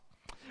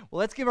Well,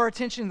 let's give our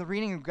attention to the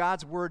reading of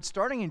God's Word,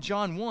 starting in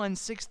John 1,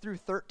 6 through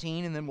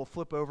 13, and then we'll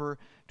flip over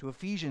to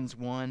Ephesians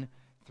 1,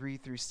 3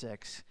 through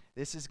 6.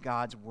 This is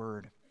God's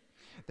Word.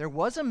 There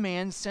was a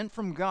man sent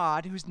from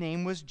God whose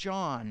name was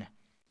John.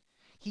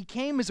 He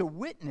came as a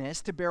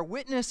witness to bear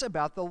witness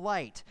about the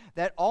light,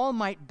 that all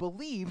might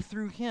believe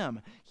through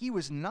him. He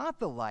was not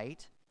the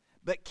light,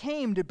 but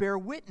came to bear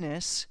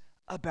witness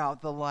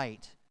about the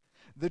light.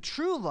 The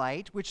true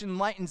light, which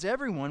enlightens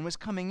everyone, was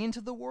coming into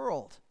the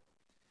world.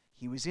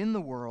 He was in the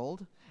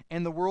world,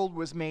 and the world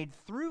was made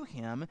through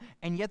him,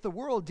 and yet the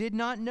world did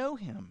not know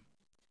him.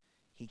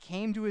 He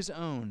came to his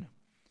own,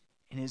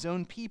 and his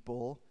own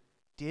people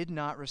did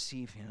not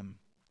receive him.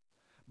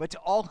 But to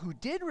all who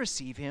did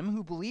receive him,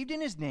 who believed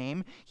in his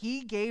name,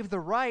 he gave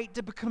the right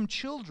to become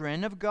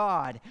children of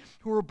God,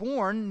 who were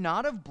born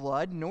not of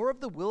blood, nor of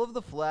the will of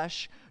the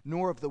flesh,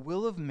 nor of the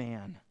will of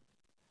man,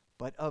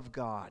 but of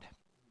God.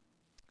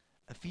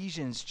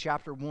 Ephesians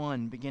chapter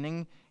 1,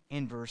 beginning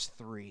in verse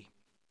 3.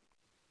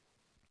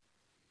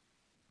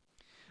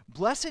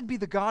 Blessed be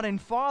the God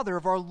and Father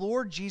of our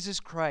Lord Jesus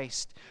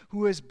Christ,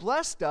 who has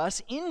blessed us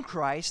in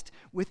Christ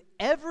with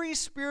every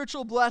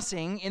spiritual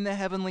blessing in the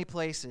heavenly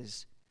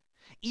places,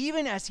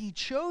 even as he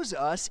chose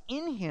us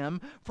in him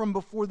from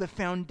before the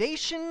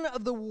foundation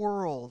of the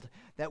world,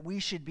 that we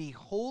should be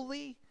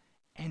holy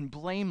and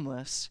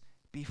blameless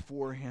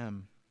before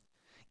him.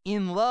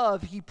 In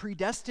love, he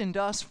predestined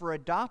us for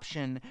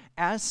adoption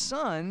as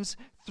sons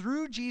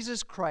through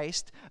Jesus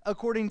Christ,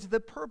 according to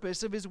the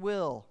purpose of his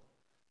will,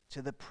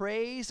 to the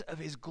praise of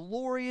his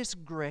glorious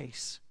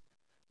grace,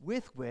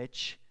 with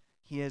which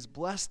he has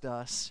blessed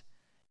us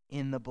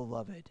in the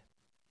beloved.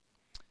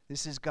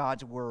 This is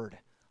God's word.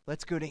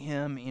 Let's go to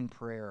him in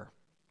prayer.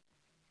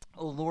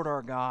 O Lord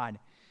our God,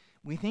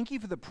 we thank you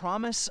for the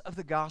promise of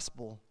the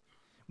gospel.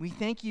 We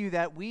thank you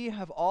that we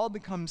have all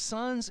become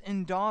sons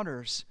and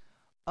daughters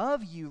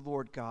of you,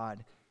 Lord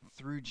God,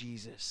 through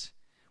Jesus.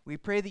 We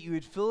pray that you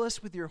would fill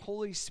us with your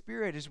Holy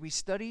Spirit as we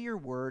study your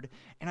word,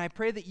 and I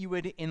pray that you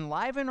would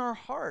enliven our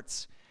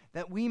hearts,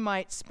 that we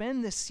might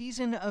spend this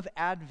season of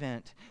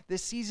Advent,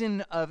 this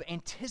season of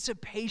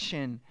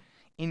anticipation,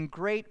 in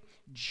great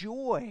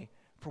joy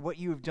for what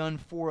you have done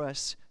for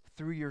us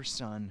through your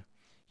Son.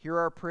 Hear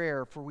our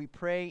prayer, for we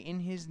pray in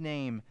his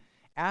name,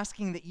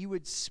 asking that you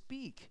would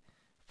speak,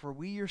 for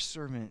we, your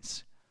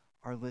servants,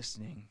 are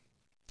listening.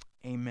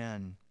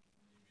 Amen.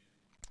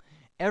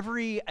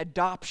 Every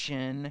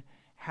adoption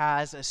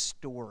has a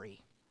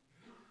story.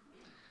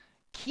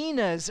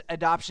 Kina's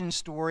adoption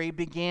story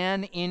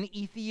began in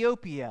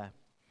Ethiopia.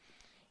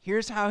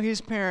 Here's how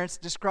his parents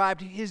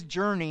described his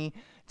journey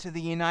to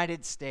the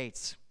United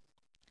States.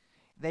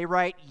 They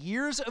write,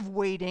 years of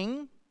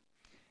waiting,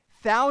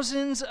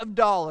 thousands of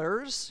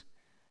dollars,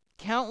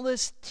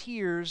 countless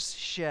tears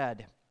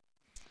shed.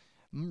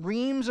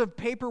 Reams of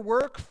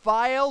paperwork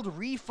filed,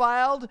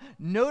 refiled,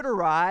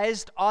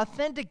 notarized,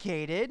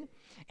 authenticated,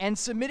 and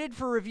submitted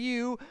for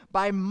review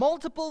by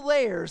multiple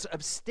layers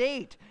of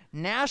state,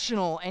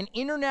 national, and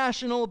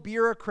international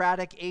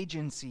bureaucratic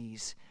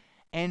agencies.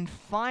 And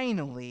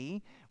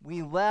finally,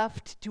 we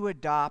left to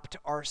adopt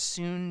our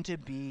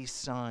soon-to-be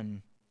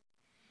son.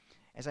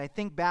 As I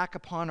think back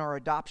upon our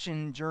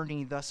adoption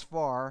journey thus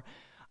far,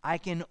 I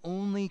can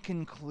only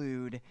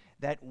conclude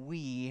that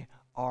we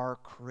are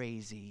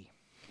crazy.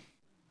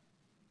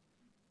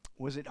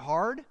 Was it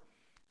hard?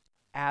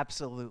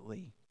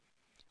 Absolutely.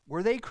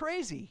 Were they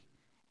crazy?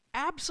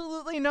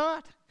 Absolutely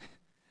not.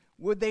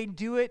 Would they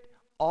do it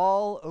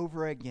all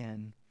over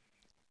again?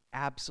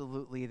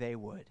 Absolutely they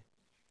would.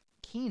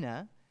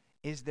 Kina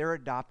is their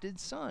adopted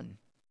son.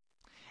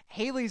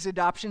 Haley's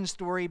adoption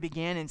story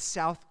began in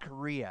South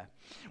Korea.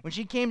 When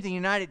she came to the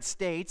United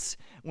States,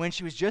 when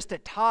she was just a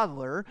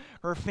toddler,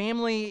 her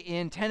family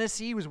in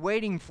Tennessee was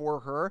waiting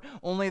for her,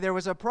 only there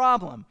was a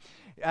problem.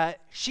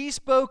 She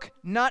spoke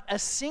not a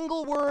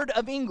single word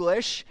of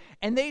English,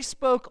 and they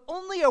spoke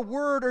only a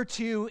word or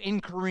two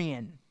in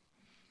Korean.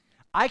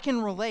 I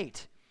can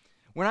relate.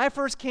 When I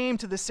first came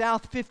to the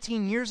South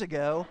 15 years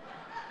ago,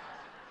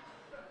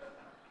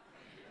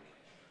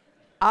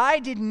 I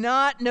did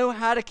not know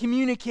how to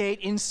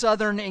communicate in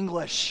Southern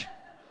English.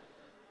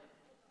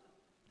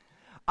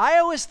 I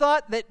always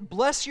thought that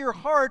bless your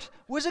heart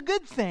was a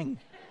good thing.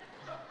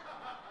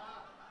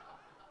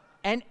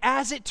 And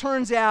as it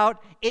turns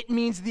out, it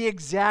means the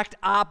exact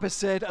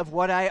opposite of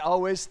what I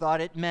always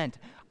thought it meant.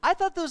 I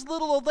thought those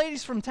little old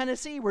ladies from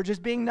Tennessee were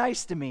just being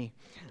nice to me.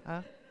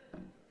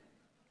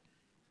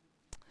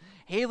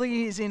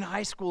 Haley is in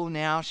high school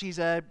now. She's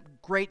a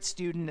great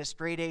student, a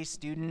straight A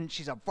student.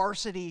 She's a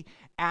varsity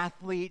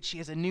athlete. She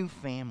has a new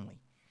family,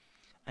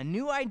 a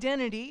new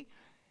identity,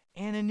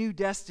 and a new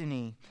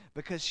destiny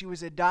because she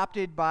was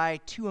adopted by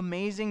two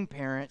amazing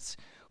parents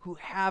who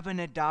have an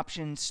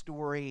adoption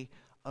story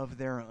of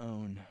their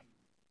own.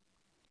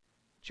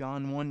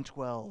 John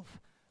 1:12,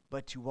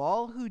 but to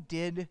all who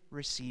did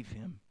receive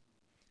him,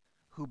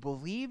 who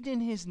believed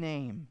in his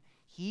name,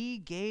 he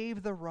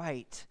gave the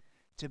right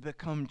to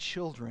become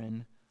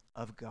children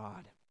of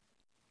God.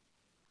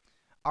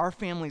 Our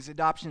family's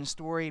adoption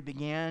story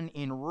began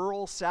in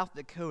rural South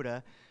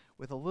Dakota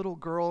with a little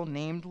girl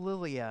named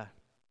Lilia.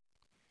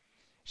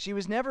 She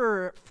was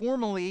never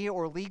formally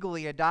or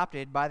legally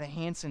adopted by the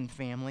Hansen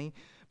family,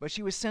 but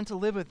she was sent to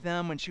live with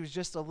them when she was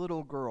just a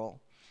little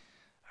girl.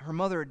 Her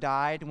mother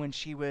died when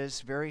she was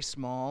very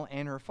small,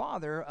 and her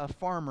father, a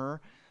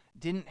farmer,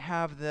 didn't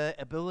have the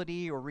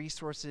ability or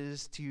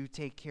resources to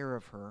take care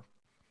of her.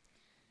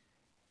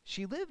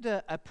 She lived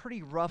a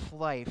pretty rough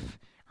life.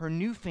 Her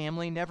new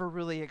family never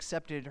really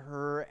accepted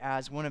her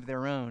as one of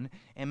their own.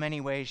 In many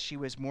ways, she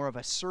was more of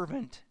a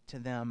servant to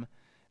them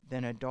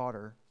than a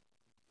daughter.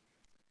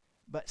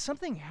 But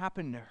something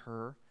happened to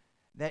her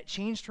that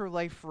changed her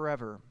life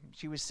forever.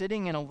 She was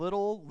sitting in a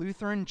little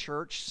Lutheran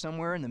church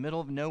somewhere in the middle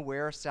of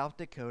nowhere, South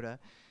Dakota,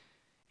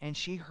 and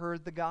she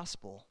heard the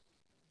gospel.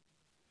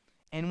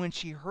 And when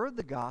she heard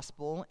the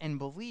gospel and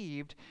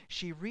believed,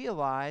 she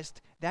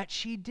realized that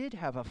she did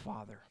have a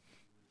father.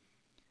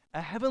 A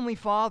heavenly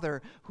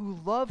Father who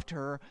loved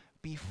her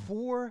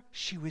before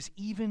she was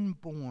even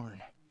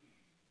born.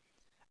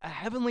 A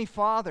heavenly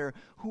Father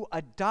who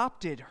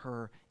adopted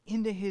her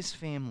into his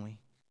family.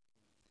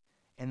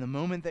 And the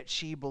moment that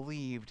she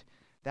believed,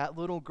 that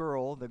little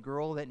girl, the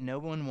girl that no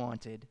one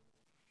wanted,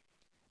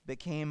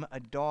 became a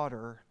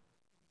daughter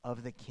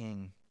of the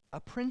king, a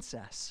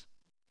princess.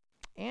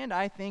 And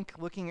I think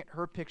looking at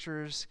her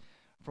pictures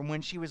from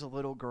when she was a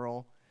little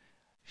girl,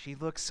 she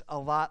looks a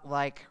lot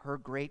like her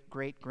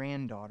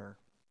great-great-granddaughter,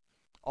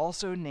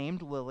 also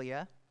named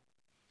Lilia,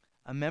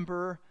 a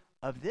member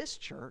of this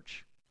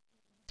church,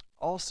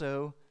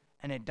 also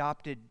an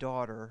adopted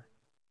daughter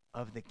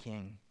of the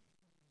king.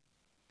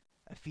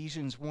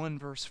 Ephesians 1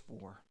 verse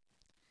 4.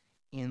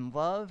 In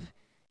love,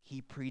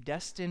 he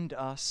predestined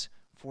us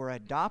for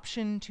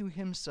adoption to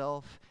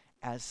himself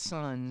as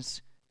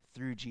sons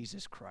through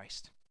Jesus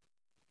Christ,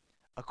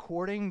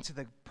 according to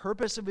the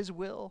purpose of his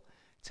will,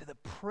 to the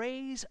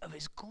praise of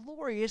his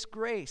glorious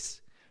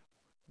grace,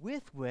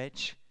 with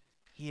which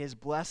he has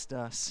blessed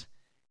us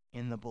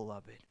in the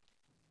beloved.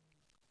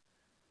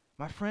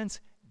 My friends,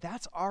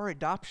 that's our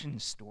adoption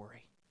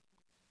story.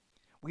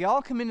 We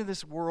all come into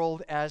this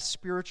world as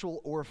spiritual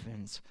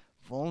orphans,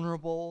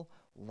 vulnerable,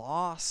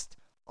 lost,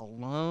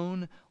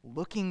 alone,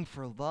 looking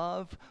for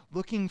love,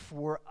 looking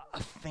for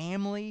a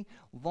family,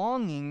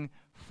 longing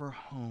for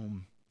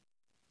home.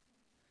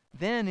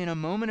 Then, in a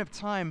moment of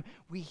time,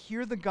 we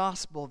hear the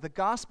gospel,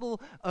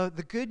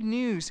 the good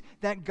news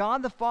that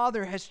God the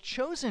Father has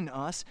chosen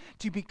us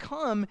to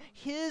become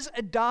his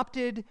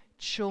adopted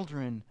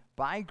children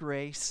by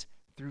grace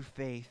through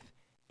faith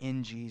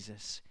in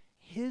Jesus,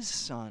 his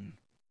Son,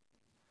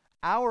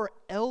 our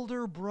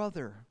elder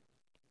brother.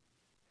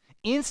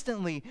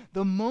 Instantly,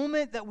 the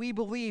moment that we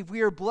believe, we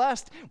are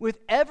blessed with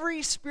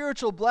every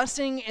spiritual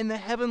blessing in the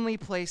heavenly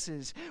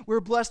places.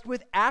 We're blessed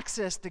with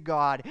access to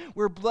God.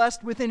 We're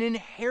blessed with an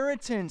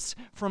inheritance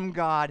from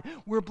God.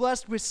 We're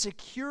blessed with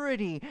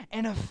security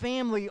and a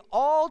family,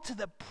 all to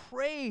the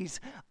praise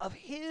of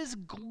his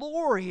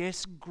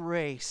glorious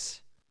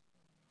grace.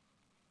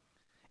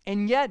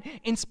 And yet,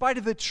 in spite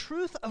of the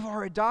truth of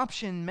our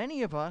adoption,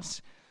 many of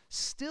us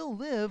still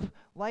live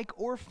like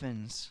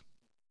orphans.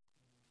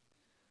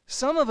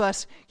 Some of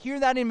us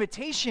hear that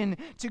invitation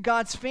to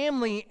God's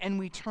family and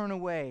we turn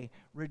away,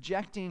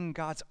 rejecting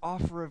God's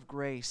offer of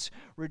grace,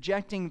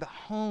 rejecting the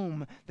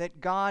home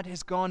that God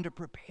has gone to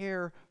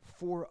prepare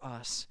for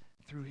us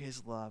through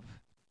his love.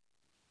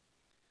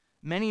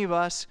 Many of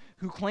us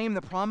who claim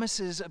the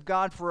promises of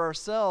God for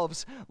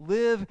ourselves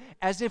live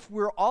as if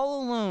we're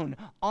all alone,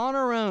 on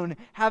our own,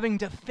 having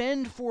to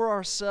fend for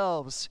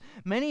ourselves.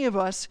 Many of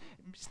us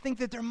think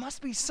that there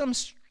must be some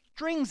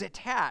strings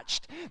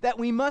attached, that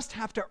we must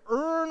have to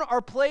earn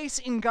our place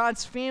in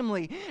God's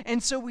family.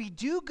 And so we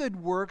do good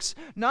works,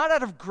 not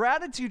out of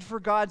gratitude for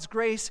God's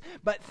grace,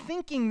 but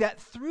thinking that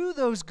through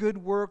those good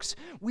works,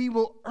 we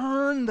will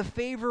earn the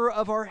favor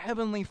of our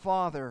Heavenly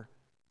Father.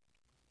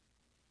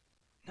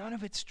 None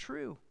of it's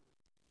true.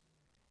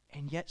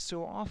 And yet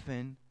so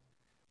often,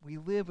 we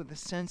live with a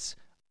sense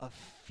of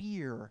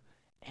fear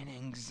and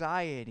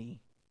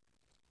anxiety,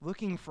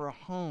 looking for a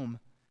home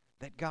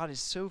that God has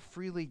so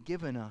freely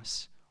given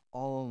us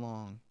all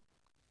along.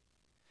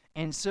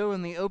 And so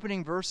in the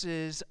opening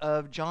verses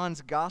of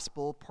John's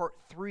Gospel, part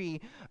 3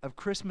 of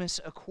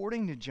Christmas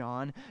according to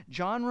John,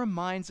 John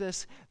reminds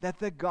us that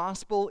the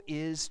gospel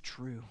is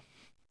true.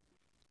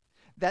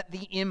 That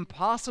the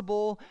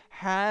impossible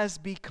has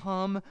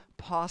become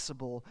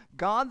possible.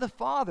 God the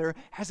Father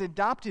has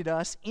adopted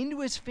us into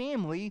his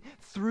family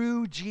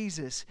through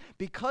Jesus.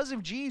 Because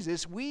of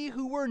Jesus, we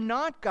who were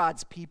not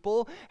God's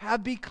people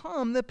have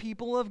become the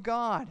people of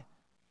God.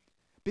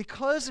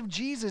 Because of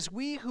Jesus,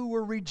 we who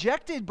were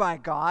rejected by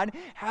God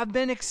have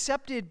been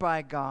accepted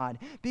by God.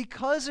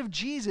 Because of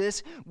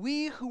Jesus,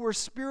 we who were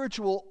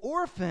spiritual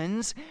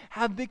orphans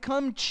have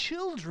become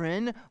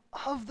children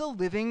of the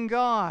living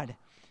God.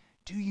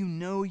 Do you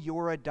know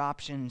your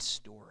adoption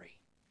story?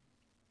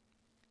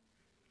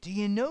 Do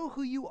you know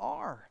who you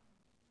are?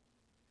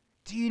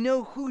 Do you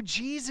know who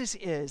Jesus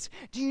is?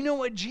 Do you know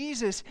what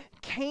Jesus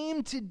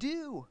came to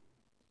do?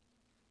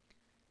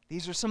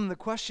 These are some of the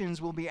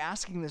questions we'll be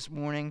asking this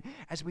morning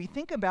as we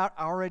think about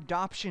our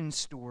adoption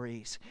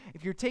stories.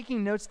 If you're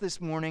taking notes this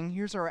morning,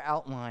 here's our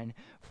outline.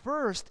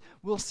 First,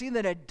 we'll see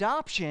that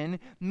adoption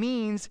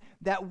means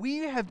that we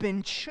have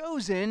been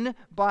chosen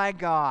by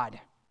God.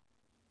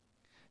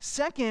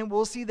 Second,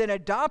 we'll see that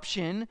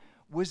adoption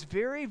was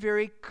very,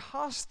 very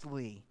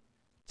costly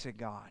to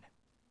God.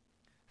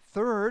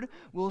 Third,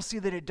 we'll see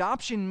that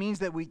adoption means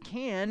that we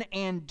can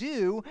and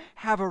do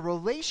have a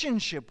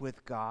relationship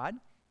with God.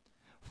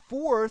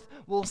 Fourth,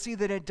 we'll see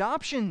that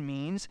adoption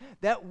means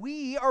that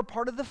we are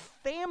part of the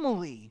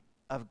family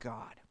of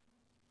God.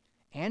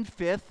 And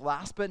fifth,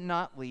 last but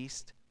not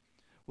least,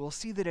 we'll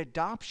see that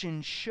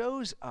adoption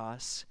shows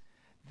us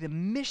the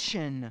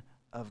mission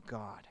of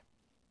God,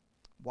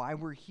 why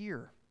we're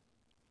here.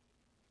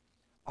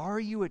 Are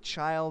you a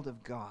child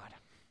of God?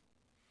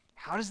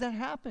 How does that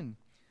happen?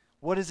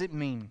 What does it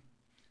mean?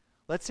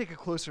 Let's take a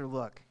closer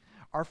look.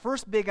 Our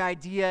first big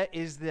idea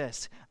is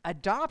this.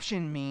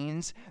 Adoption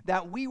means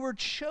that we were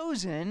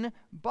chosen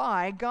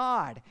by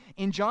God.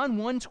 In John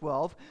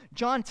 1:12,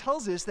 John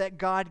tells us that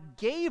God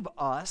gave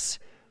us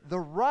the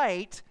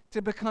right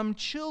to become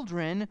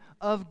children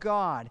of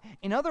God.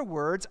 In other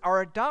words,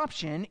 our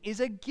adoption is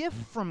a gift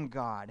from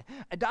God.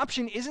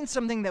 Adoption isn't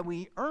something that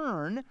we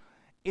earn,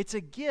 it's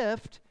a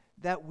gift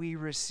that we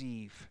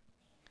receive.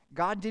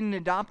 God didn't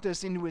adopt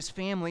us into his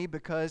family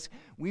because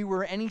we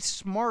were any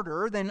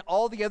smarter than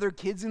all the other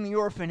kids in the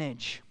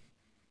orphanage.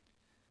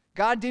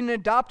 God didn't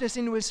adopt us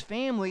into his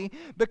family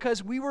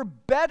because we were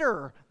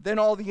better than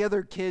all the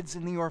other kids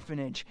in the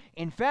orphanage.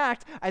 In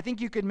fact, I think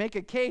you could make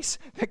a case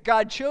that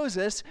God chose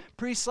us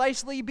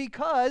precisely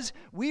because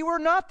we were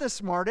not the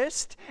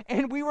smartest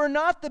and we were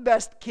not the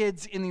best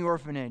kids in the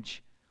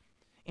orphanage.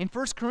 In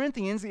 1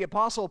 Corinthians, the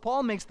Apostle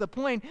Paul makes the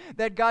point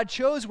that God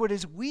chose what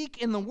is weak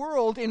in the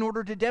world in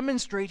order to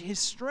demonstrate his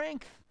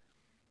strength.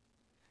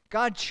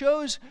 God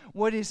chose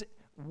what is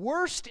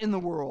worst in the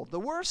world, the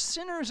worst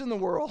sinners in the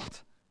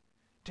world,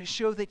 to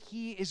show that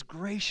he is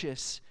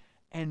gracious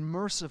and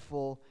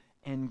merciful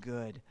and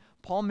good.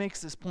 Paul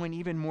makes this point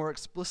even more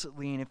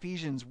explicitly in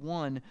Ephesians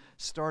 1,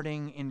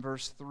 starting in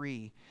verse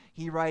 3.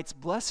 He writes,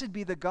 "Blessed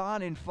be the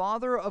God and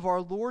Father of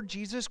our Lord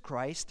Jesus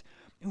Christ,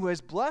 who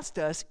has blessed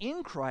us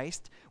in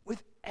Christ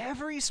with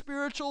every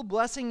spiritual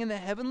blessing in the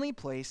heavenly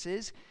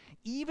places,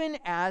 even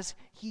as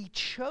he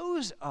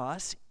chose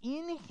us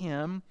in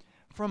him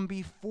from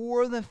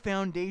before the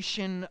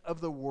foundation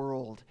of the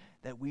world,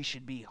 that we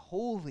should be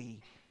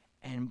holy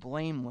and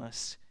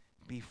blameless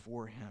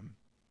before him."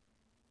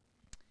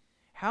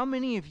 How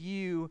many of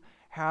you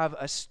have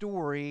a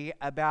story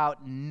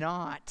about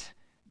not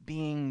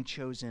being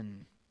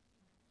chosen?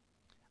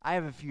 I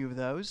have a few of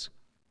those.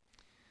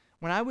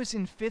 When I was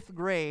in 5th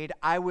grade,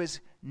 I was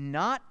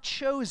not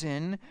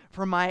chosen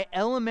for my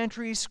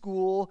elementary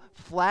school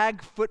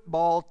flag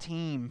football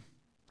team.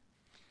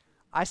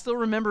 I still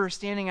remember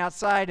standing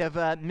outside of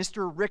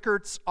Mr.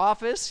 Rickert's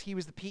office. He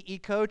was the PE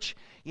coach.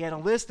 He had a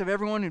list of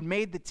everyone who'd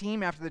made the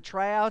team after the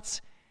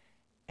tryouts,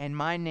 and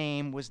my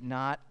name was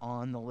not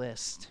on the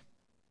list.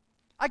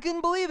 I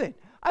couldn't believe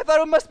it. I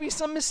thought it must be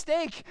some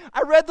mistake.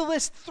 I read the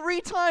list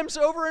 3 times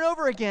over and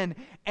over again,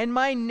 and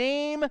my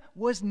name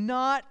was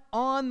not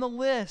on the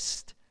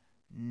list.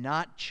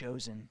 Not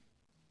chosen.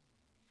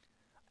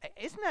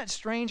 Isn't that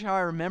strange how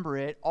I remember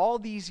it all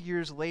these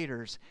years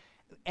later?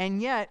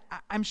 And yet,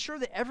 I'm sure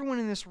that everyone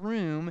in this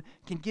room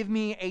can give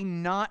me a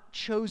not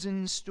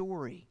chosen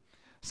story.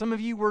 Some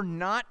of you were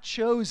not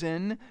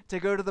chosen to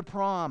go to the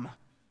prom.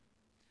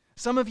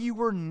 Some of you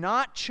were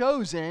not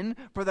chosen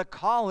for the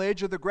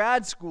college or the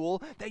grad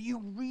school that you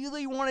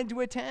really wanted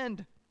to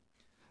attend.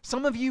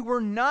 Some of you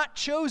were not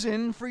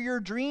chosen for your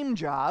dream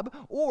job,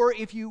 or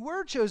if you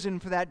were chosen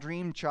for that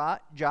dream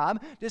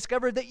job,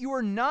 discovered that you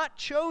were not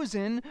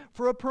chosen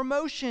for a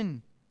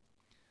promotion.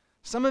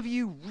 Some of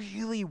you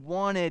really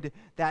wanted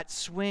that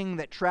swing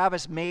that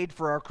Travis made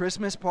for our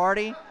Christmas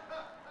party,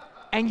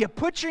 and you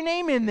put your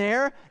name in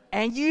there,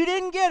 and you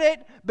didn't get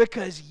it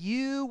because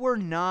you were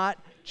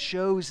not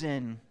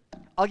chosen.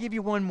 I'll give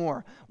you one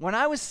more. When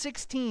I was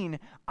 16,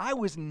 I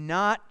was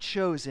not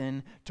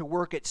chosen to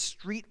work at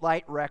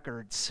Streetlight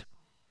Records.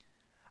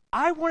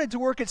 I wanted to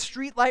work at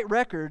Streetlight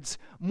Records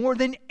more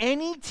than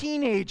any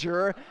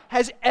teenager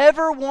has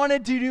ever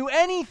wanted to do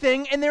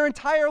anything in their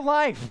entire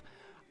life.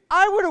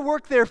 I would have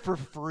worked there for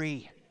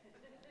free.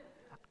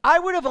 I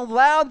would have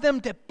allowed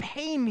them to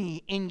pay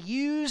me in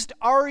used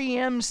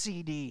REM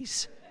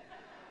CDs.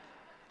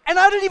 And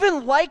I didn't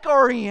even like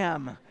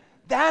REM.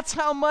 That's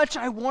how much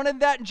I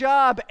wanted that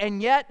job,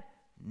 and yet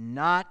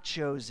not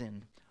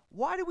chosen.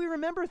 Why do we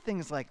remember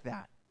things like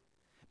that?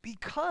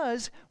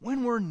 Because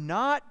when we're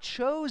not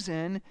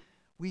chosen,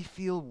 we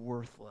feel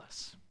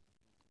worthless.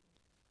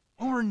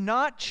 When we're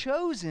not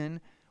chosen,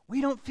 we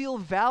don't feel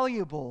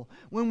valuable.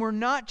 When we're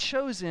not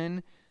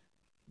chosen,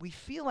 we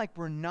feel like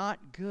we're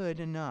not good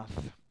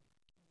enough.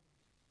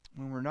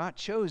 When we're not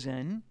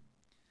chosen,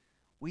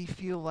 we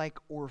feel like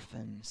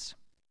orphans.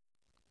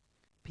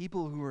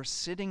 People who are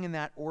sitting in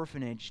that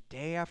orphanage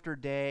day after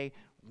day,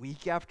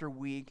 week after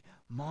week,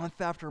 month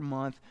after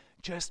month,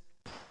 just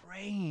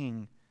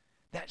praying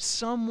that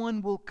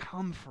someone will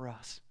come for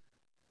us.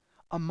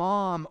 A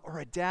mom or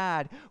a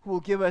dad who will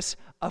give us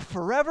a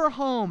forever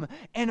home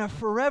and a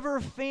forever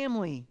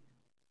family.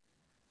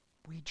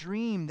 We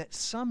dream that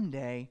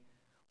someday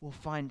we'll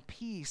find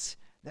peace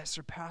that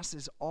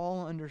surpasses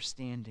all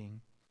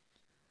understanding.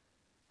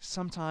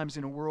 Sometimes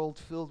in a world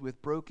filled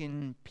with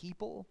broken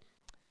people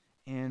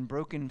and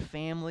broken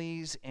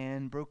families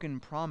and broken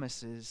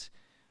promises,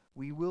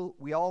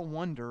 we all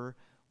wonder,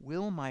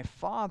 will my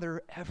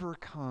Father ever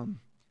come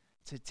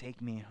to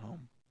take me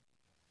home?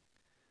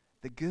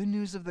 The good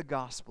news of the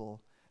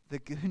gospel, the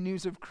good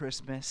news of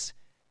Christmas,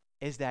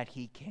 is that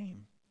he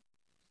came.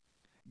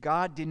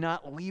 God did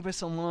not leave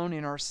us alone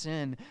in our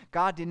sin.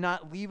 God did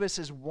not leave us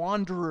as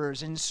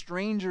wanderers and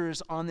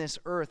strangers on this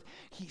earth.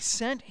 He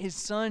sent his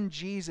Son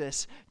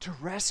Jesus to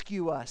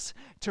rescue us,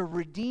 to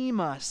redeem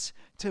us,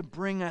 to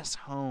bring us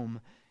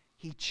home.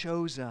 He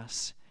chose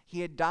us.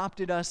 He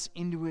adopted us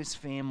into his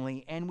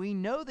family, and we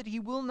know that he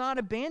will not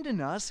abandon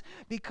us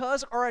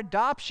because our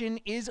adoption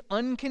is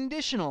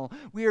unconditional.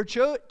 We are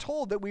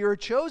told that we were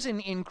chosen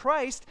in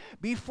Christ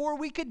before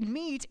we could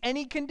meet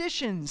any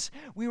conditions.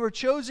 We were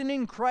chosen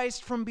in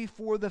Christ from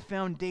before the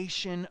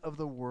foundation of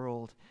the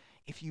world.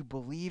 If you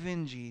believe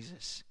in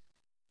Jesus,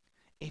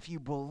 if you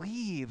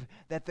believe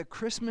that the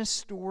Christmas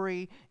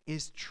story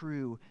is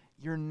true,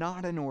 you're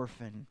not an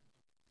orphan.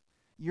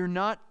 You're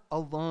not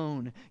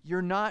alone.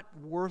 You're not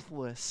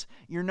worthless.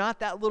 You're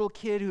not that little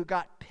kid who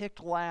got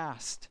picked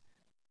last.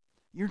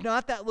 You're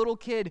not that little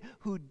kid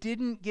who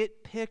didn't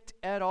get picked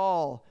at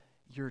all.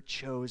 You're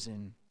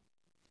chosen.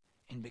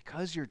 And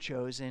because you're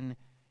chosen,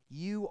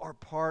 you are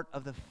part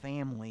of the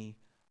family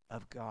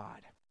of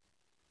God.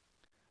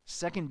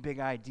 Second big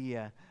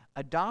idea,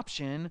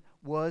 adoption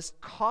was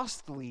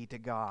costly to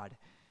God.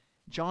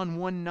 John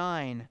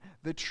 1:9,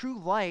 the true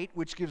light,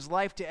 which gives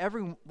light to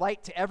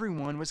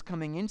everyone, was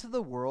coming into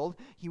the world.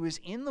 He was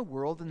in the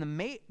world, and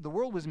the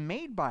world was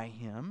made by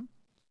him,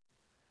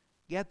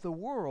 yet the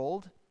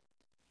world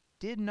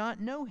did not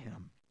know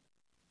him.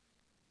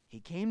 He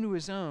came to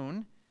his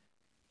own,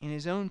 and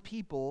his own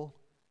people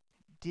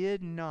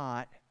did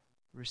not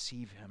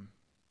receive him.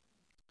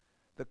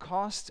 The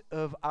cost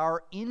of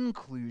our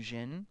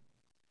inclusion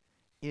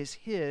is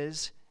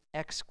his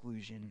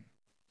exclusion.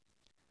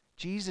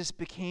 Jesus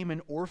became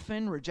an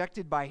orphan,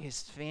 rejected by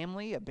his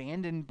family,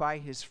 abandoned by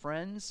his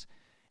friends,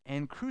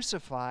 and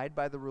crucified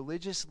by the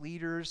religious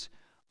leaders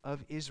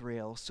of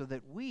Israel so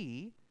that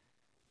we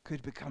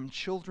could become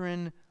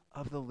children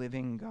of the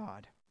living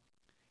God.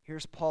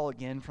 Here's Paul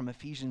again from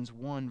Ephesians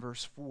 1,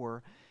 verse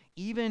 4.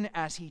 Even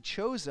as he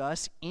chose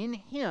us in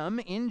him,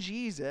 in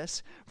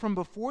Jesus, from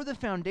before the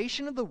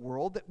foundation of the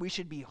world, that we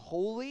should be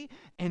holy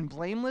and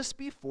blameless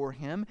before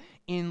him.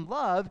 In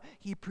love,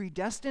 he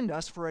predestined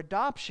us for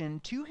adoption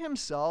to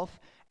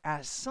himself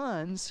as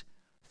sons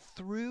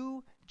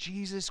through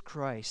Jesus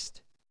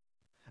Christ,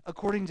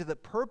 according to the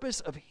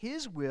purpose of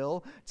his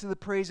will, to the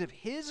praise of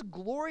his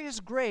glorious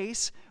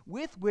grace,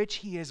 with which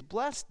he has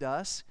blessed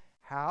us.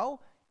 How?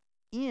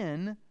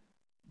 In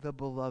the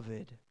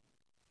beloved.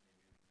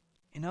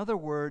 In other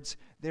words,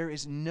 there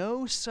is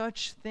no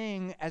such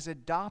thing as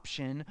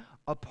adoption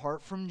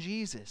apart from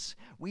Jesus.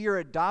 We are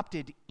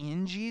adopted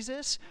in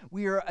Jesus.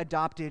 We are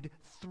adopted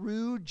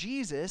through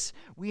Jesus.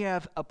 We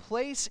have a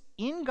place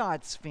in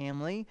God's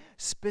family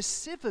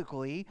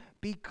specifically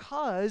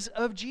because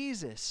of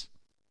Jesus.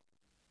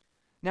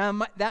 Now,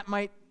 that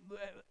might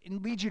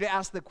lead you to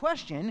ask the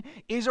question,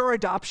 is our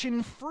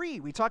adoption free?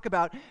 We talk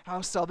about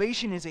how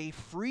salvation is a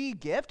free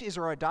gift. Is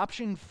our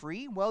adoption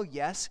free? Well,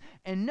 yes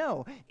and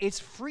no. It's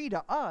free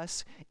to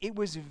us. It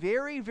was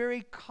very,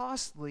 very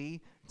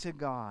costly to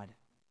God.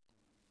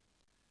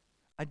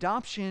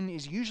 Adoption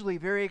is usually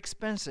very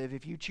expensive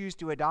if you choose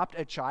to adopt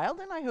a child,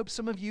 and I hope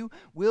some of you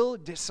will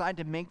decide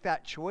to make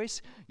that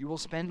choice. You will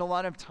spend a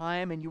lot of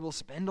time and you will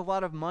spend a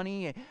lot of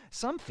money.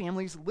 Some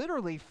families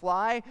literally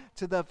fly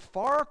to the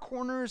far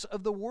corners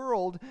of the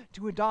world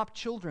to adopt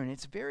children.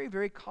 It's very,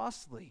 very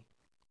costly.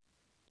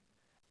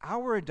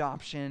 Our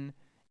adoption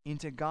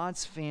into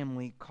God's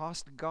family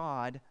cost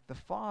God, the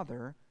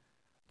Father,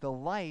 the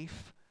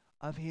life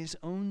of his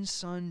own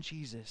Son,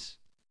 Jesus.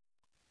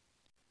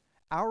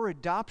 Our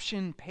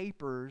adoption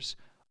papers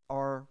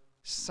are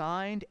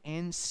signed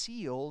and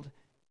sealed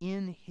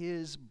in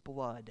his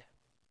blood.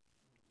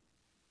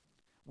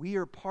 We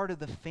are part of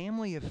the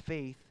family of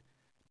faith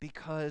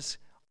because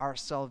our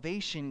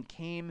salvation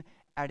came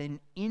at an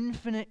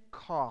infinite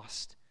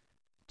cost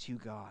to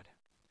God.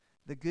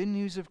 The good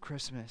news of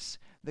Christmas,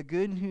 the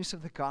good news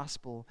of the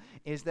gospel,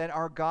 is that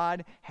our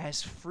God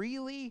has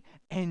freely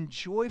and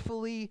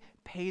joyfully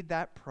paid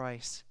that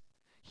price.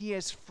 He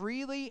has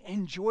freely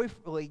and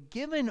joyfully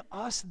given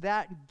us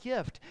that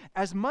gift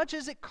as much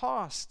as it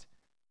cost,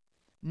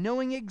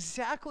 knowing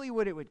exactly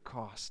what it would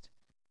cost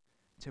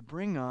to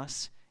bring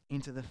us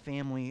into the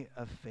family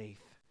of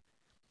faith.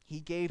 He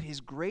gave his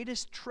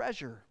greatest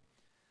treasure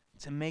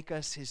to make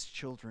us his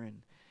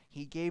children.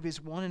 He gave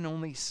his one and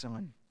only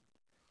Son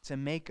to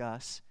make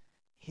us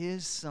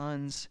his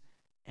sons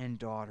and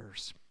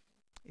daughters.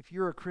 If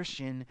you're a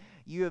Christian,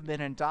 you have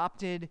been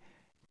adopted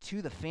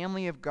to the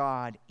family of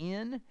God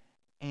in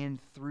and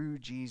through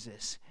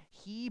Jesus.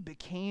 He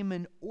became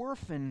an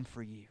orphan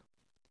for you,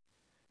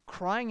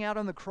 crying out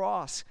on the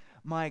cross,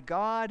 my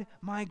God,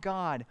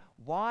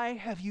 why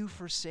have you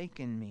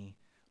forsaken me?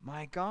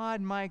 My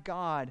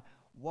God,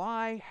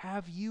 why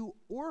have you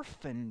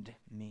orphaned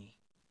me?"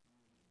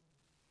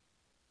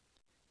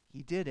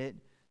 He did it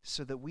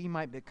so that we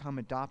might become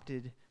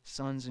adopted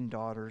sons and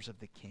daughters of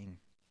the King.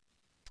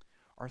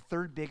 Our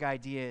third big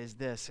idea is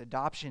this: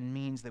 adoption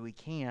means that we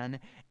can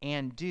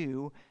and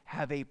do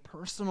have a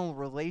personal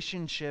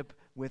relationship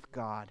with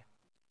God.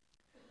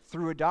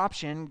 Through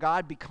adoption,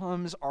 God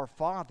becomes our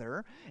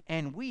Father,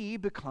 and we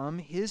become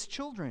His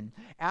children.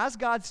 As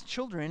God's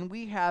children,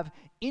 we have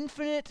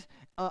infinite,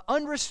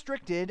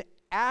 unrestricted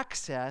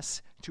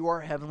access to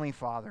our Heavenly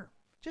Father.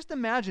 Just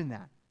imagine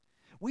that.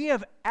 We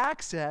have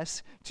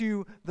access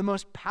to the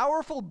most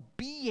powerful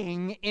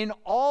being in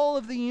all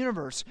of the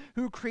universe,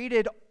 who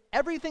created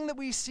everything that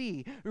we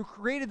see, who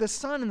created the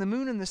sun and the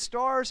moon and the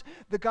stars,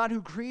 the God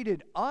who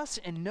created us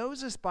and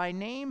knows us by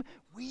name.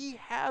 We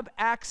have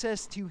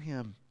access to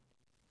Him.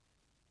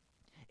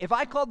 If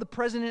I called the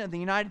President of the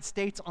United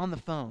States on the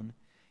phone,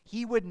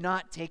 he would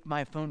not take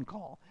my phone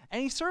call,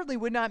 and he certainly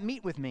would not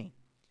meet with me.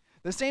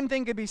 The same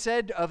thing could be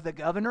said of the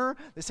governor.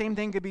 The same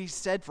thing could be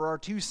said for our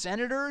 2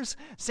 senators.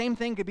 Same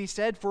thing could be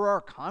said for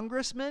our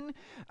congressman.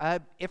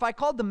 If I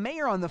called the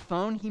mayor on the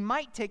phone, he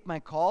might take my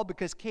call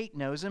because Kate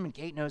knows him and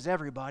Kate knows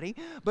everybody.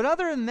 But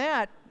other than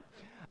that,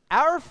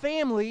 our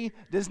family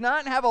does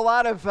not have a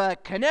lot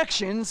of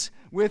connections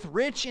with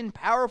rich and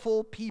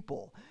powerful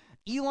people.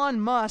 Elon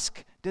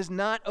Musk does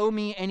not owe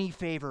me any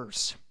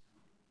favors.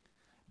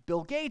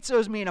 Bill Gates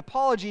owes me an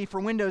apology for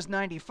Windows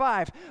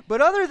 95.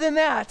 But other than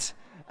that,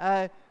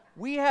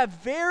 we have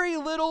very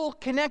little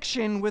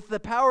connection with the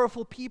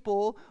powerful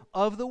people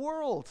of the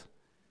world.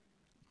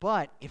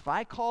 But if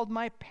I called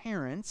my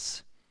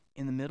parents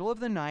in the middle of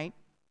the night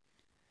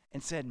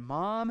and said,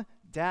 "Mom,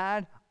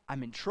 Dad,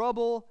 I'm in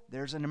trouble,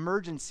 there's an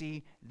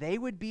emergency," they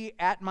would be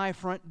at my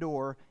front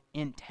door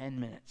in 10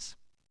 minutes.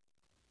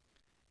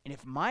 And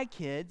if my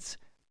kids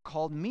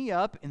called me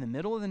up in the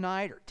middle of the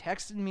night or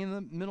texted me in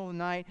the middle of the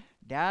night,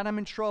 "Dad, I'm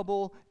in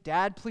trouble.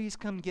 Dad, please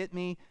come get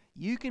me,"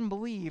 you can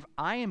believe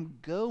I am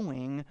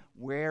going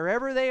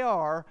wherever they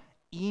are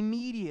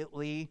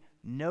immediately,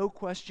 no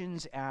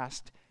questions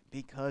asked,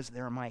 because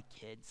they're my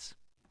kids.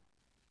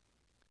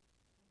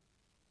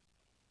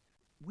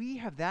 We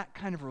have that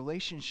kind of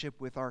relationship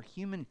with our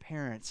human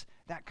parents,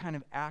 that kind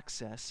of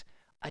access.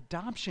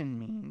 Adoption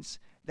means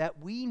that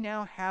we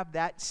now have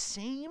that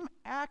same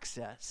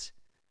access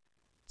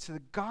to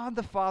God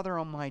the Father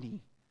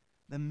Almighty,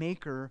 the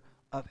maker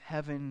of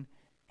heaven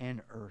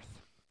and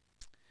earth.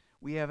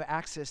 We have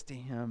access to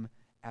Him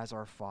as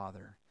our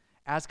Father.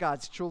 As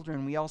God's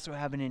children, we also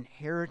have an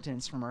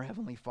inheritance from our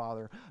Heavenly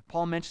Father.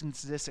 Paul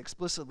mentions this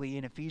explicitly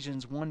in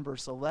Ephesians 1,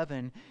 verse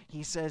 11.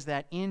 He says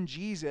that in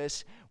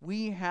Jesus,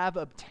 we have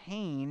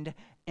obtained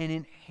an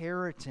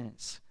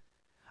inheritance.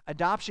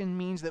 Adoption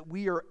means that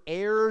we are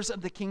heirs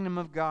of the kingdom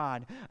of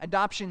God.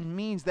 Adoption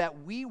means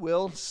that we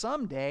will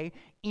someday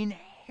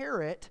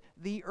inherit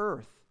the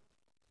earth.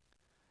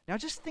 Now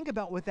just think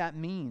about what that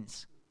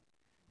means.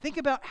 Think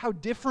about how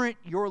different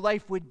your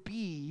life would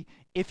be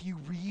if you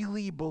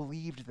really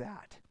believed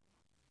that.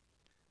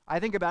 I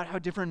think about how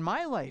different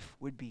my life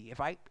would be if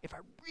I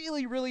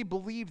really, really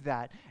believed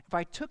that. If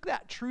I took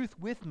that truth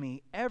with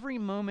me every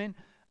moment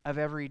of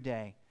every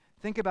day.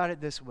 Think about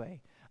it this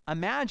way.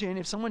 Imagine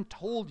if someone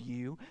told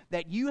you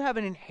that you have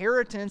an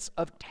inheritance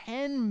of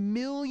 $10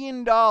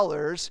 million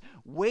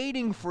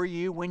waiting for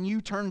you when you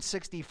turn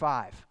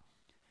 65.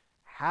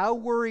 How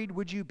worried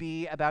would you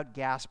be about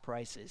gas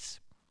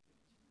prices?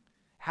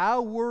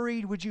 How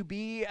worried would you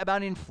be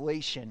about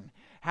inflation?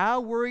 How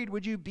worried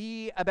would you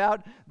be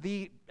about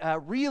the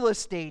real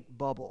estate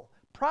bubble?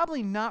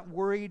 Probably not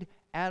worried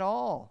at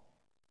all.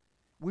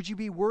 Would you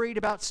be worried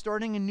about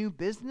starting a new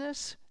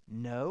business?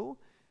 No.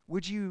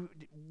 Would you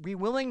be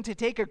willing to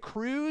take a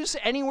cruise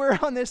anywhere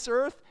on this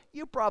earth?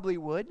 You probably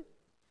would.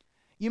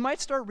 You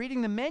might start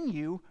reading the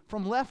menu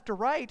from left to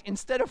right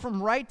instead of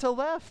from right to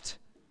left.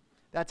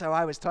 That's how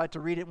I was taught to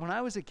read it when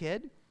I was a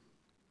kid.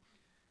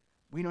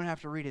 We don't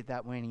have to read it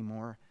that way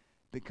anymore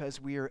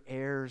because we are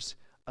heirs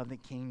of the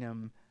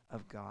kingdom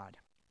of God.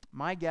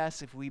 My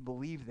guess, if we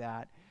believe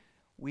that,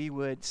 we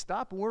would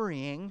stop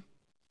worrying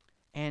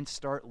and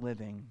start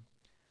living.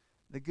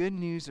 The good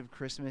news of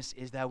Christmas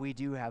is that we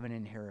do have an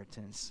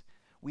inheritance.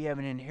 We have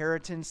an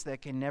inheritance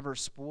that can never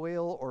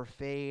spoil or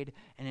fade,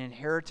 an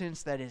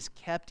inheritance that is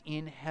kept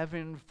in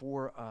heaven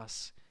for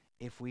us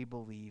if we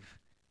believe.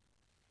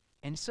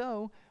 And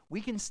so,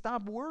 we can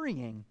stop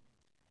worrying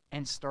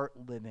and start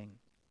living.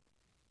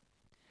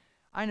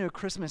 I know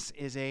Christmas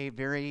is a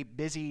very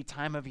busy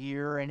time of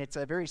year, and it's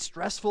a very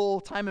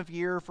stressful time of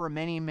year for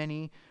many,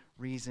 many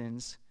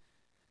reasons.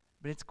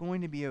 But it's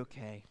going to be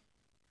okay.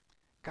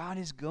 God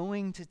is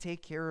going to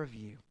take care of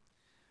you.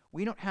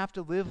 We don't have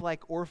to live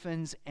like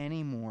orphans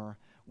anymore.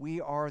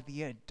 We are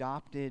the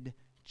adopted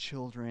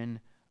children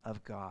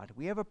of God.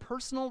 We have a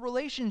personal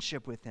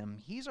relationship with him.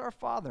 He's our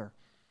Father,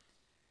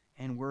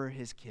 and we're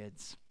his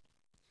kids.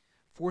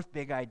 Fourth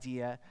big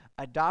idea,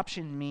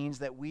 adoption means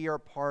that we are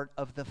part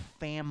of the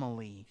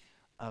family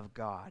of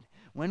God.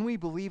 When we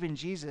believe in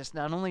Jesus,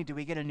 not only do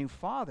we get a new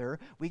father,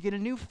 we get a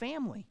new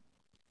family.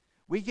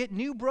 We get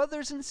new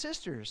brothers and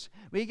sisters.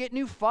 We get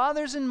new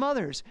fathers and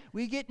mothers.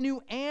 We get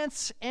new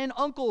aunts and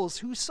uncles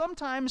who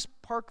sometimes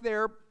park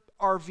their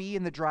RV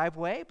in the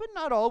driveway, but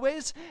not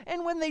always.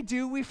 And when they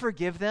do, we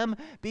forgive them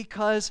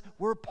because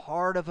we're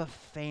part of a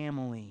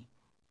family.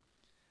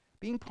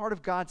 Being part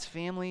of God's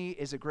family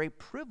is a great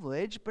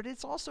privilege, but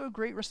it's also a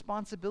great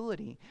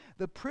responsibility.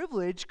 The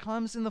privilege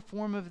comes in the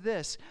form of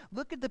this.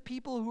 Look at the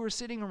people who are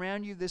sitting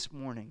around you this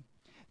morning.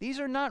 These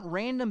are not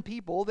random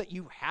people that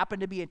you happen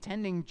to be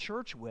attending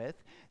church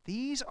with.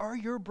 These are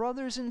your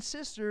brothers and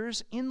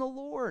sisters in the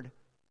Lord.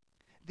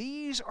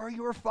 These are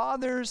your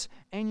fathers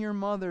and your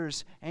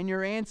mothers and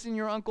your aunts and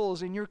your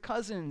uncles and your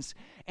cousins.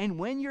 And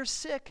when you're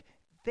sick,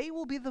 they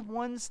will be the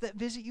ones that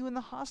visit you in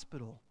the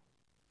hospital.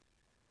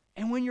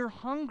 And when you're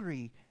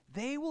hungry,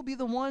 they will be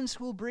the ones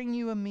who will bring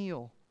you a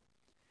meal.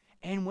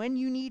 And when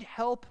you need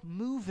help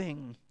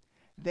moving,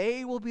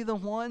 they will be the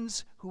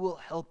ones who will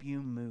help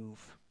you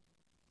move.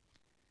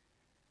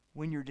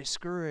 When you're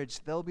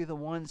discouraged, they'll be the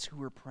ones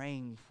who are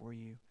praying for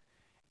you.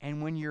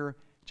 And when you're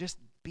just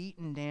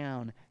beaten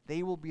down,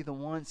 they will be the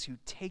ones who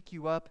take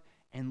you up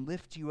and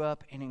lift you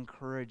up and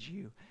encourage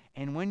you.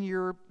 And when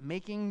you're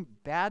making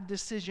bad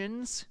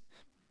decisions,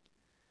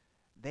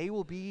 they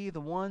will be the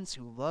ones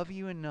who love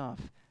you enough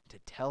to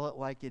tell it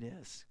like it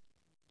is,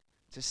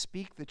 to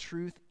speak the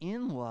truth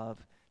in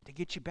love, to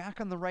get you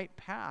back on the right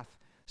path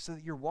so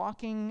that you're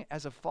walking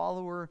as a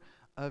follower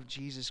of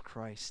Jesus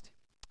Christ.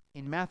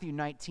 In Matthew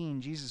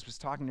 19, Jesus was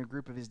talking to a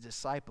group of his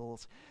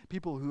disciples,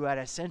 people who had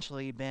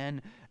essentially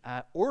been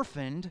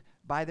orphaned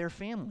by their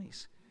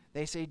families.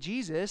 They say,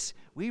 Jesus,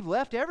 we've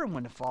left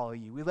everyone to follow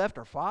you. We left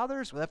our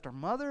fathers, we left our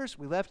mothers,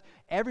 we left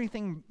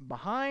everything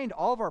behind,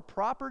 all of our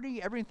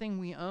property, everything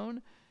we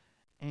own.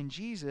 And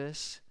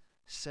Jesus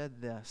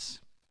said this,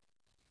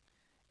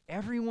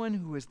 everyone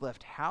who has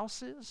left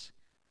houses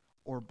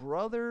or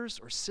brothers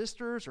or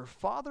sisters or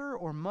father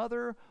or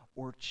mother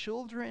or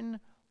children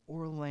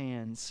or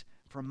lands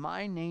for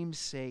my name's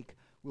sake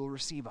will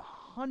receive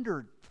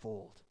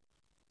 100-fold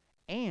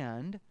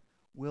and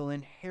will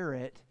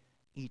inherit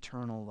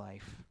eternal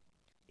life.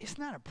 Isn't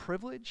that a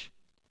privilege?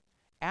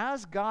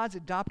 As God's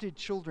adopted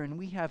children,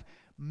 we have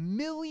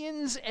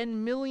millions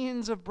and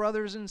millions of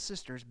brothers and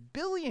sisters,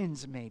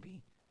 billions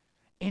maybe,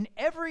 in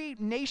every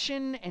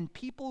nation and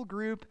people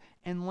group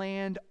and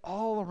land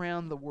all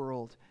around the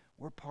world.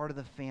 We're part of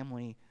the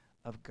family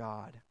of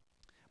God.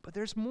 But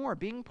there's more.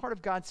 Being part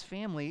of God's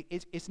family,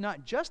 it's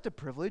not just a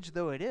privilege,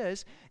 though it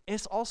is.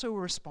 It's also a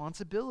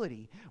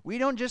responsibility. We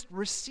don't just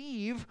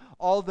receive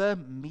all the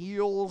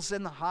meals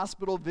and the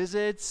hospital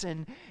visits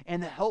and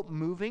the help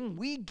moving.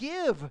 We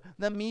give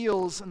the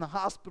meals and the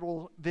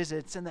hospital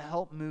visits and the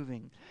help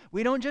moving.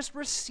 We don't just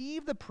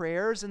receive the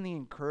prayers and the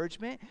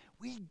encouragement.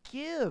 We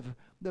give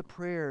the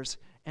prayers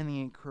and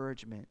the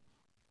encouragement.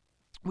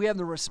 We have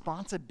the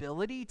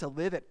responsibility to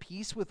live at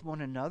peace with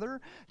one another,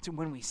 to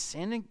when we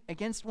sin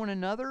against one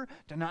another,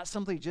 to not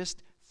simply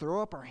just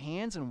throw up our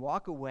hands and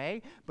walk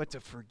away, but to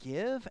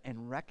forgive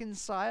and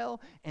reconcile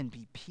and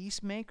be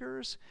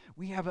peacemakers.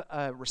 We have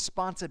a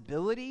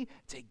responsibility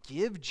to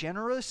give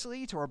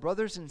generously to our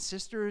brothers and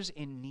sisters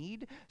in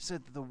need so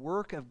that the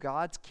work of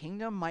God's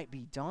kingdom might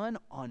be done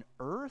on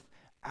earth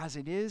as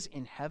it is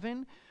in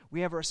heaven.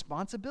 We have a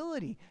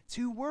responsibility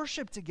to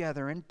worship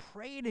together and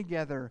pray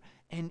together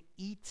and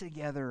eat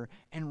together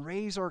and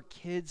raise our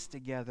kids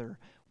together.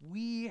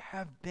 We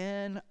have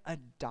been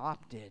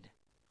adopted.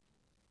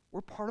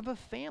 We're part of a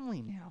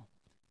family now,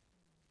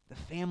 the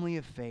family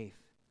of faith.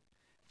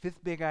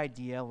 Fifth big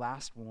idea,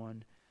 last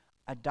one,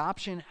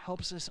 adoption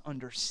helps us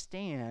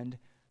understand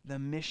the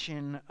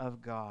mission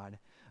of God.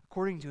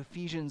 According to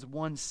Ephesians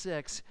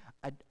 1:6,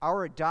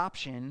 our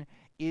adoption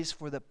is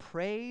for the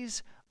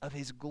praise of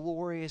his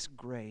glorious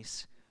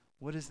grace.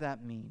 What does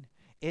that mean?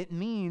 It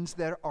means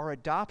that our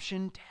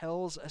adoption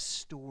tells a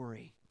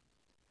story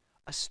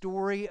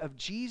of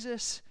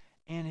Jesus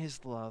and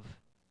his love,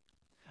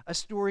 a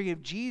story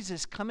of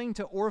Jesus coming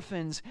to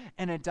orphans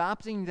and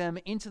adopting them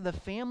into the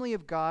family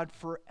of God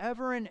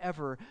forever and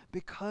ever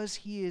because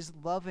he is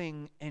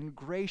loving and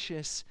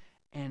gracious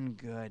and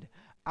good.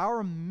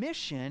 Our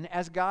mission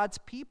as God's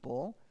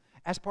people,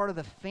 as part of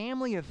the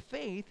family of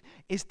faith,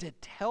 is to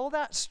tell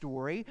that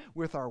story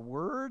with our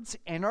words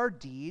and our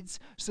deeds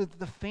so that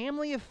the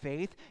family of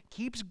faith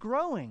keeps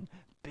growing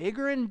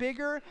bigger and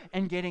bigger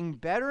and getting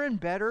better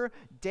and better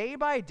day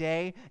by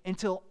day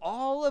until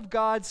all of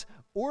God's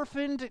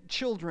orphaned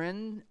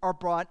children are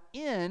brought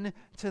in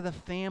to the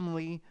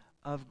family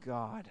of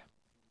God.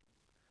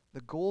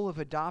 The goal of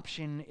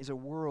adoption is a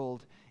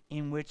world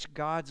in which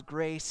God's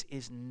grace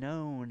is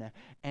known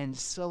and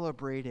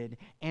celebrated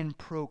and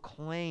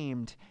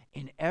proclaimed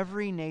in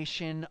every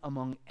nation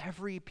among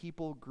every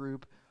people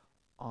group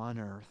on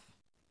earth.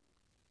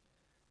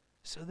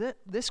 So that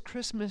this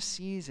Christmas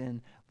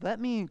season, let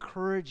me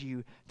encourage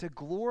you to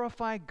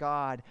glorify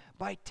God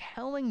by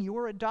telling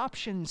your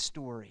adoption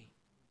story.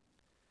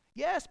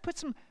 Yes, put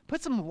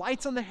some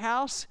lights on the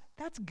house.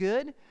 That's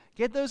good.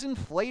 Get those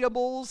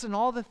inflatables and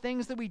all the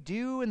things that we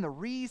do and the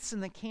wreaths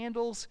and the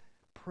candles.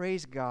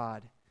 Praise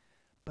God.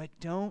 But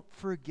don't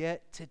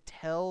forget to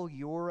tell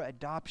your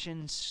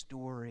adoption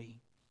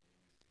story.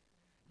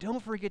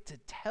 Don't forget to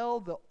tell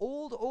the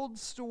old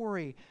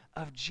story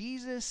of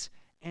Jesus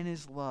and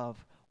his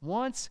love.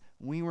 Once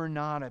we were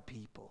not a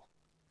people,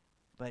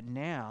 but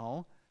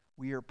now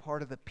we are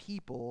part of the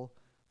people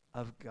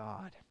of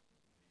God.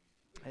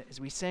 As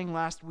we sang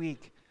last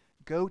week,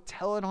 go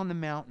tell it on the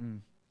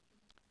mountain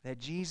that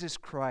Jesus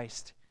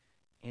Christ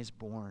is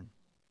born.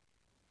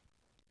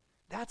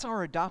 That's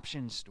our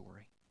adoption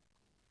story.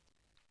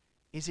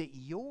 Is it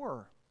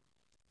your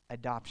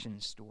adoption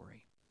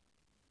story?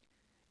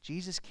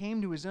 Jesus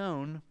came to his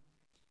own,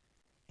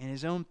 and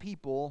his own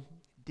people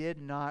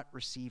did not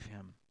receive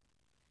him.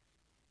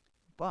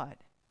 But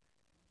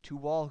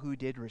to all who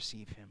did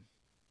receive him,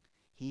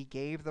 he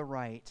gave the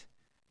right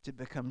to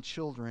become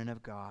children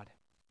of God,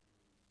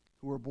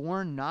 who were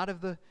born not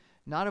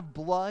of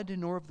blood,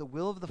 nor of the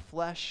will of the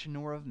flesh,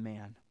 nor of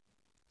man,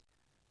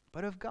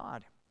 but of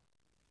God.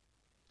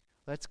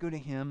 Let's go to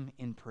him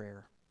in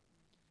prayer.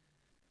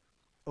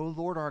 O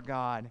Lord our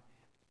God,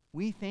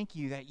 we thank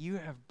you that you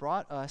have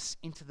brought us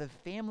into the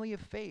family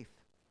of faith.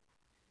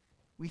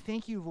 We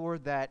thank you,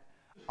 Lord, that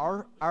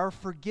our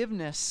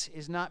forgiveness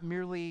is not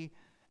merely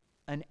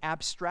an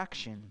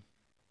abstraction,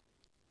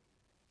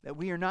 that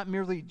we are not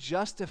merely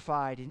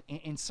justified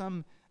in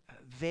some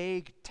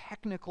vague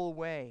technical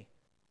way,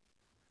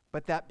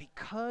 but that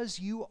because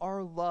you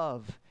are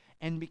love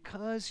and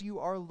because you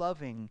are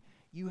loving,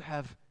 you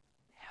have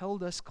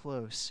held us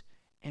close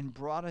and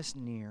brought us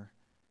near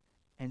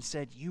and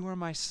said, you are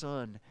my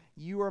son,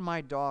 you are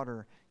my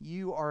daughter,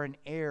 you are an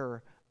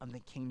heir of the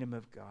kingdom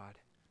of God.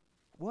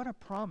 What a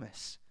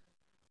promise.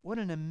 What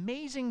an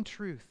amazing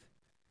truth.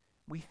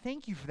 We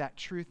thank you for that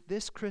truth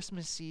this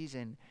Christmas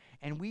season,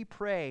 and we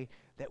pray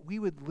that we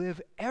would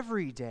live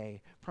every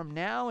day from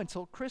now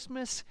until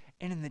Christmas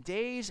and in the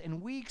days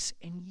and weeks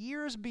and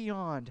years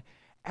beyond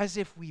as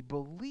if we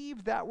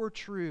believed that were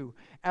true,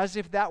 as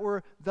if that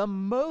were the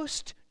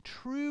most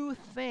true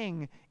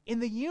thing in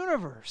the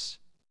universe.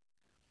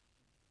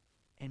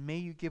 And may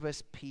you give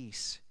us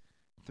peace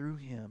through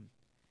him.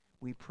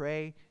 We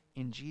pray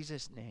in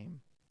Jesus' name.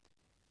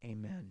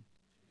 Amen.